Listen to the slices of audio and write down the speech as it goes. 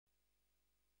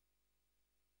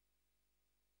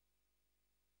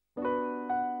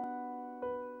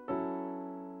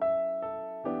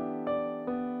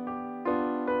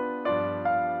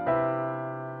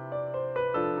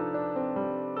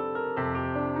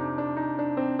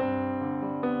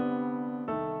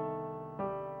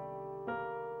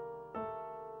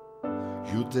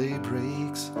Your day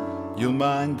breaks, your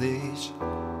mind age.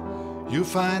 You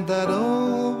find that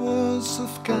all words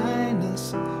of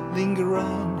kindness linger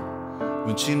on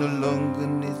when she no longer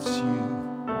needs you.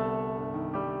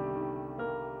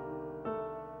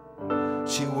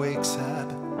 She wakes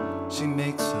up, she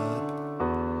makes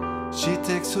up, she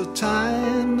takes her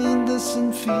time and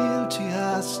doesn't feel she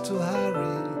has to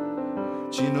hurry.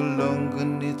 She no longer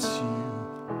needs you,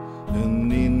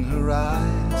 and in her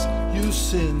eyes you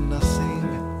see nothing.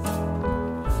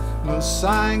 No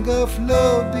sign of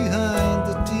love behind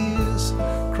the tears,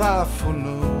 cry for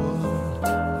no one.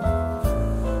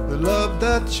 The love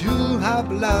that you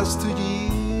have lost to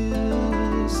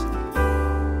years.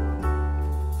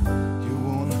 You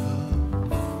want her,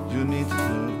 you need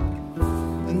her,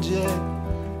 and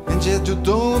yet you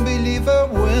don't believe her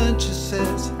when she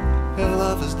says her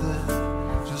love is there.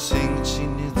 You think she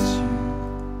needs you.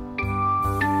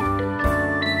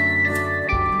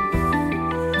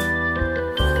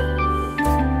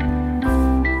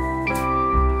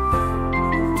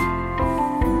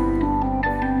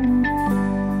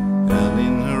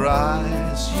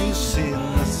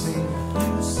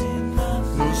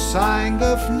 Sign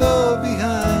of love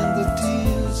behind the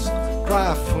tears,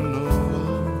 cry for no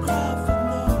one.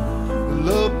 The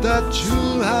love that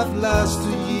you have lost to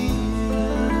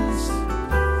years.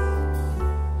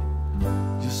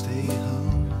 You stay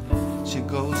home, she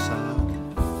goes out.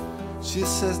 She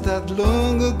says that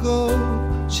long ago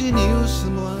she knew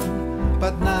someone,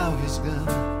 but now he's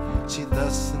gone, she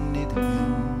doesn't need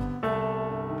him.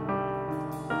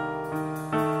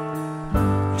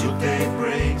 Your day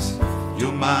breaks,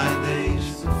 your mind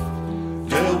aches.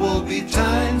 There will be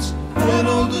times when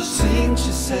all the things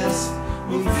she says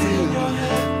will fill your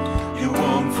head. You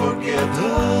won't forget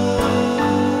her.